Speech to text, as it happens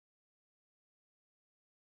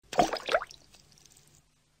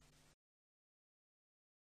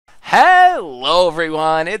Hello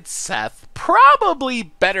everyone, it's Seth, probably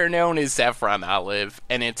better known as Saffron Olive,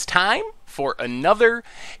 and it's time for another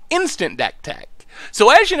Instant Deck Tech. So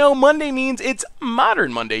as you know, Monday means it's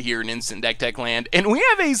Modern Monday here in Instant Deck Tech land, and we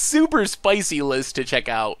have a super spicy list to check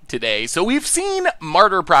out today. So we've seen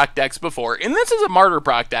Martyr Proc decks before, and this is a Martyr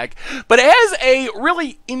Proc deck, but it has a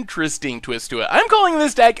really interesting twist to it. I'm calling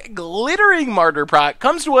this deck Glittering Martyr Proc.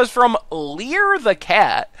 Comes to us from Lear the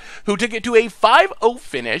Cat, who took it to a 5-0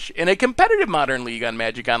 finish in a competitive Modern League on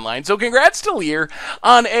Magic Online. So congrats to Lear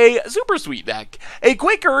on a super sweet deck. A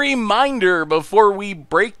quick reminder before we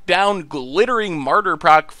break down Glittering Martyr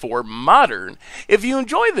Proc for Modern. If you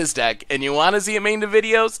enjoy this deck and you want to see it made into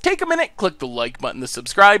videos, take a minute, click the like button, the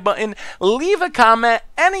subscribe button, leave a comment,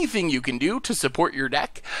 anything you can do to support your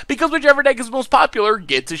deck, because whichever deck is most popular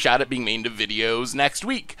gets a shot at being made into videos next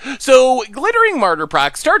week. So Glittering Martyr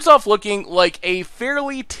Proc starts off looking like a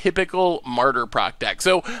fairly typical Martyr Proc deck.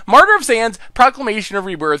 So Martyr of Sands, Proclamation of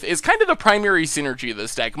Rebirth is kind of the primary synergy of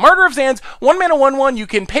this deck. Martyr of Sands, 1 mana 1/1, you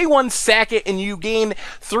can pay 1, sack it, and you gain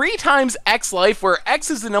 3 times X life, where X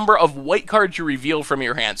is the number of white cards you reveal from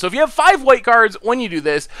your hand. So if you have 5 white cards, when you do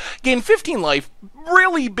this, gain 15 life,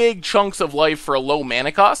 really big chunks of life for a low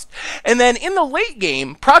mana cost. And then in the late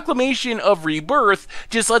game, Proclamation of Rebirth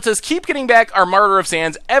just lets us keep getting back our Martyr of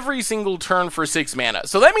Sands every single turn for 6 mana.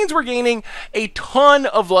 So that means we're gaining a ton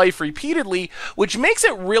of life repeatedly, which makes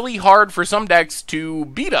it really hard for some decks to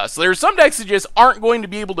beat us. There's some decks that just aren't going to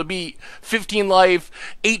be able to beat 15 life,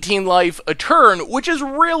 18 life a turn, which is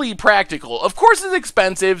really practical. Of course it's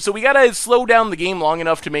expensive, so we gotta slow down the game long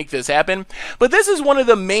enough to make this happen, but this is one of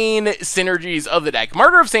the main synergies of the deck.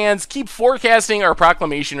 Martyr of Sands, keep forecasting our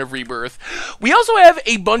Proclamation of Rebirth. We also have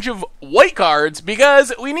a bunch of white cards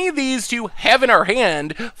because we need these to have in our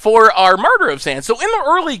hand for our Martyr of Sands. So in the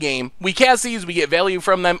early game, we cast these, we get value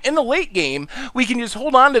from them. In the late game, we can just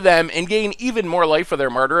hold on to them and gain even more life with our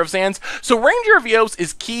Martyr of Sands. So Ranger of Eos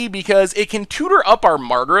is key because it can tutor up our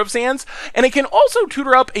Martyr of Sands, and it can also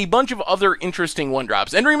tutor up a bunch of other interesting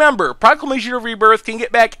 1-drops. And remember, Proclamation of Rebirth can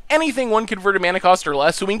get back anything 1 converted mana cost or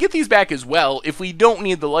less, so we can get these back as well if we don't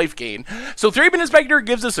need the life gain. So Thraben Inspector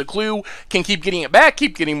gives us a clue, can keep getting it back,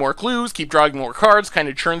 keep getting more clues, keep drawing more cards, kind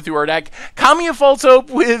of churn through our deck. Kami of False Hope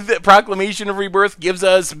with Proclamation of Rebirth gives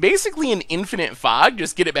us basically an infinite fog,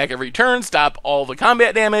 just get it back every turn, stop all the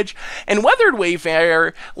combat damage. And Weathered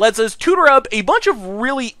Wayfarer lets us tutor up a bunch of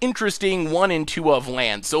really interesting 1 and 2 of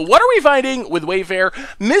lands. So what are we finding with Wayfarer?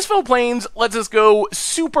 Mistfall Plains lets us go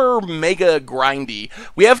super mega grindy.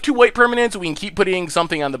 We have 2 white permanents, we can keep putting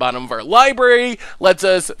something on the bottom of our library, lets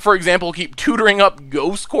us, for example, keep tutoring up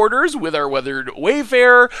Ghost Quarters with our Weathered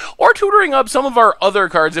Wayfarer, or tutoring up some of our other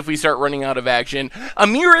cards if we start running out of action.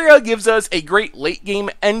 Amiria gives us a great late game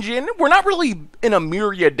engine. We're not really in a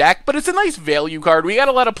Amiria deck, but it's a nice value card. We got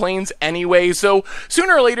a lot of planes anyway, so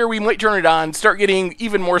sooner or later we might turn it on, start getting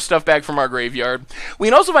even more stuff back from our graveyard. We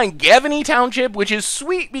can also find Gavany Township, which is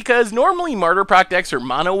sweet because normally Martyr Proc decks are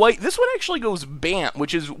mono white. This one actually goes BANT,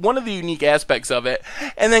 which is one of the unique aspects of it.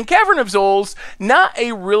 And then Cavern of Souls, not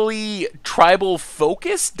a really tribal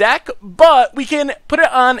focused deck, but we can put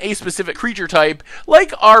it on a specific creature type,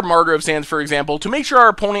 like our Martyr of Sands, for example, to make sure our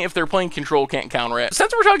opponent, if they're playing control, can't counter it.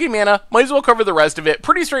 Since we're talking mana, might as well cover the rest of it.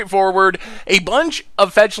 Pretty straightforward. A bunch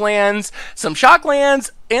of fetch lands, some shock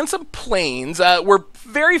lands, and some planes. We're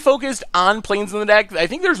very focused on planes in the deck. I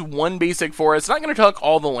think there's 1 basic for us. Not going to talk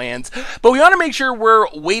all the lands, but we want to make sure we're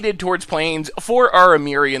weighted towards planes for our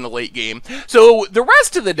Amiri in the late game. So the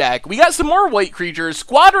rest of the deck, we got some more white creatures.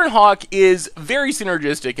 Squadron Hawk is very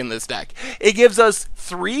synergistic in this deck. It gives us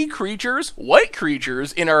 3 creatures, white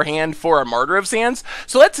creatures, in our hand for our Martyr of Sands.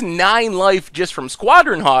 So that's 9 life just from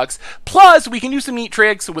Squadron Hawks. Plus, we can do some neat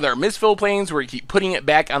tricks with our Mistfall Plains, where we keep putting it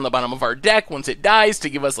back on the bottom of our deck once it dies to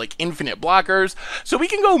give us like infinite blockers. So we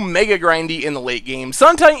can go mega grindy in the late game.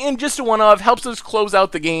 Sun Titan, just a 1-of, helps us close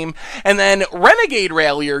out the game. And then Renegade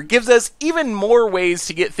Rallier gives us even more ways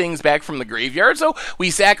to get things back from the graveyard. So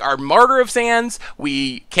we sack our Martyr of Sands,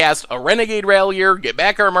 we cast a Renegade Rallier, get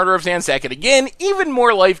back our Martyr of Sands, sack it again, even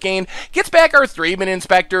more life gain, gets back our Thraben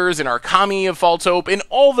Inspectors and our Kami of False Hope and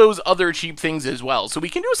all those other cheap things as well. So we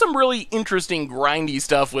can do some really interesting grindy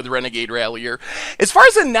stuff with Renegade Rallier. As far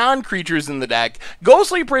as the non-creatures in the deck,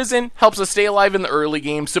 Ghostly Prison helps us stay alive in the early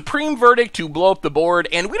game, Supreme Verdict to blow up the board,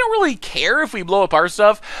 and we don't really care if we blow up our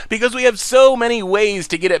stuff because we have so many ways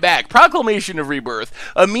to get it back. Proclamation of Rebirth,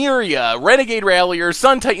 Amiria, Renegade Rallier,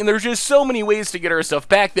 Sun Titan, there's just so many ways to get our stuff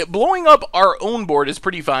back that blowing up our own board is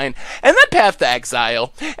pretty fine. And then Path to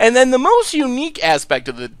Exile. And then the most unique aspect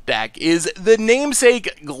of the deck is the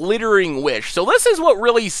namesake Glittering Wish. So this is what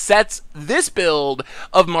really sets this build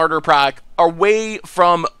of Martyr Proc away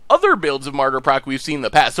from other builds of Martyr Proc we've seen in the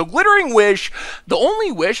past. So Glittering Wish, the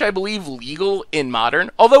only wish I believe legal in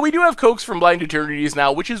Modern, although we do have Coax from Blind Eternities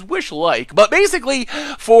now, which is wish-like. But basically,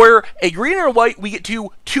 for a green or white, we get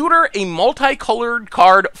to tutor a multicolored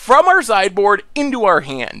card from our sideboard into our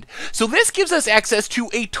hand. So this gives us access to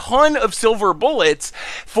a ton of silver bullets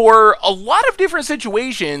for a lot of different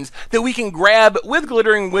situations that we can grab with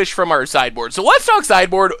Glittering Wish from our sideboard. So let's talk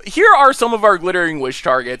sideboard. Here are some of our Glittering Wish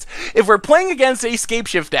targets. If we're playing against a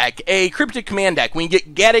Scapeshift deck, a Cryptic Command deck, we can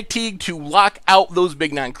get Gaddock Teeg to lock out those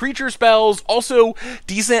big non-creature spells. Also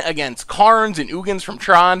decent against Karns and Ugins from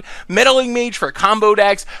Tron. Meddling Mage for combo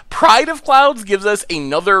decks. Pride of Clouds gives us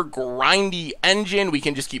another grindy engine. We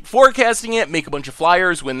can just keep forecasting it, make a bunch of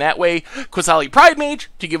flyers, win that way. Qasali Pride Mage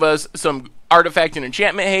to give us some artifact and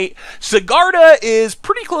enchantment hate. Sigarda is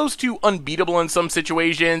pretty close to unbeatable in some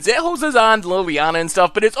situations. It hoses on Liliana and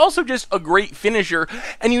stuff, but it's also just a great finisher.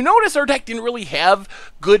 And you notice our deck didn't really have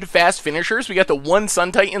good fast finishers. We got the one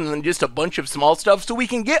Sun Titan and then just a bunch of small stuff, so we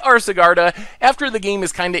can get our Sigarda after the game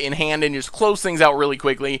is kind of in hand and just close things out really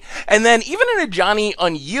quickly. And then even in a Johnny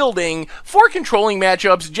Unyielding, for controlling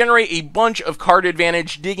matchups, generate a bunch of card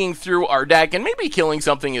advantage digging through our deck and maybe killing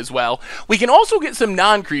something as well. We can also get some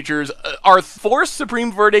non-creatures. Our Force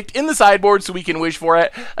Supreme Verdict in the sideboard so we can wish for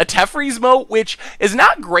it. A Teferi's Moat, which is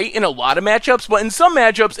not great in a lot of matchups, but in some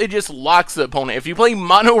matchups it just locks the opponent. If you play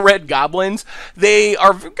mono red goblins, they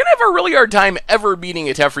are going to have a really hard time ever beating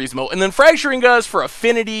a Teferi's Moat. And then Fracturing Us for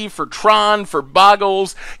Affinity, for Tron, for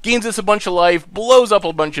Boggles, gains us a bunch of life, blows up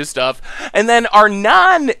a bunch of stuff. And then our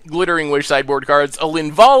non-Glittering Wish sideboard cards, a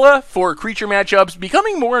Linvala for creature matchups,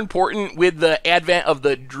 becoming more important with the advent of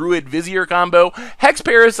the Druid Vizier combo. Hex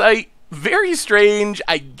Parasite, very strange,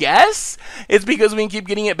 I guess. It's because we can keep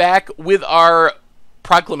getting it back with our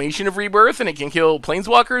Proclamation of Rebirth, and it can kill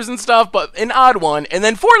planeswalkers and stuff, but an odd one. And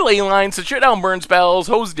then 4 Leyline, so shut down burn spells,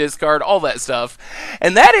 hose discard, all that stuff.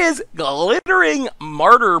 And that is Glittering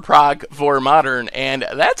Martyr Proc for Modern, and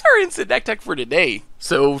that's our instant deck tech for today.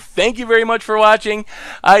 So thank you very much for watching.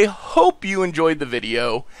 I hope you enjoyed the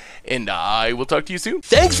video, and I will talk to you soon.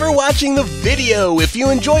 Thanks for watching the video. If you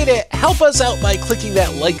enjoyed it, help us out by clicking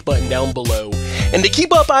that like button down below. And to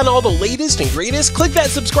keep up on all the latest and greatest, click that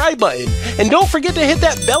subscribe button. And don't forget to hit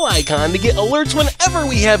that bell icon to get alerts whenever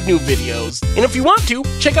we have new videos. And if you want to,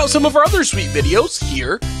 check out some of our other sweet videos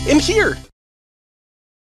here and here.